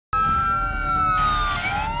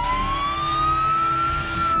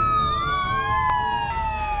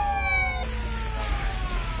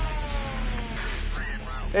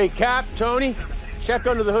Hey, Cap, Tony, check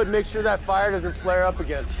under the hood and make sure that fire doesn't flare up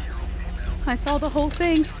again. I saw the whole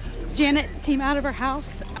thing. Janet came out of her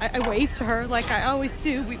house. I waved to her like I always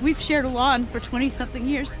do. We've shared a lawn for 20-something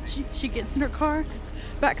years. She gets in her car,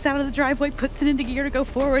 backs out of the driveway, puts it into gear to go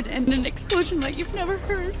forward, and an explosion like you've never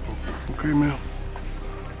heard. Okay, ma'am.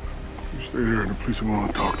 You stay there and the police will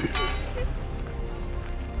want to talk to you.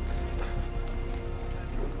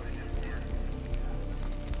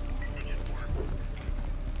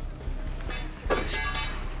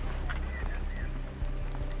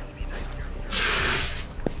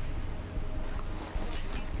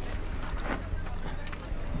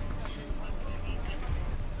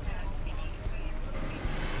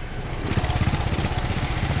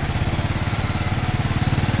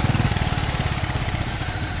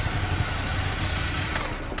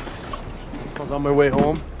 On my way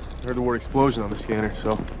home, I heard the word explosion on the scanner,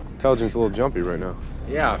 so intelligence is a little jumpy right now.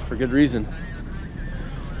 Yeah, for good reason.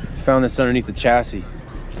 Found this underneath the chassis.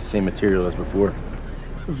 Same material as before.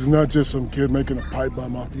 This is not just some kid making a pipe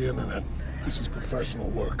bomb off the internet. This is professional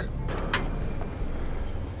work.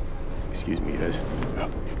 Excuse me, guys. Yeah.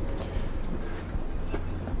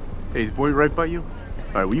 Hey, is Voight right by you?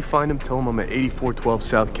 All right, will you find him, tell him I'm at 8412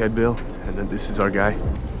 South Kedville, and then this is our guy?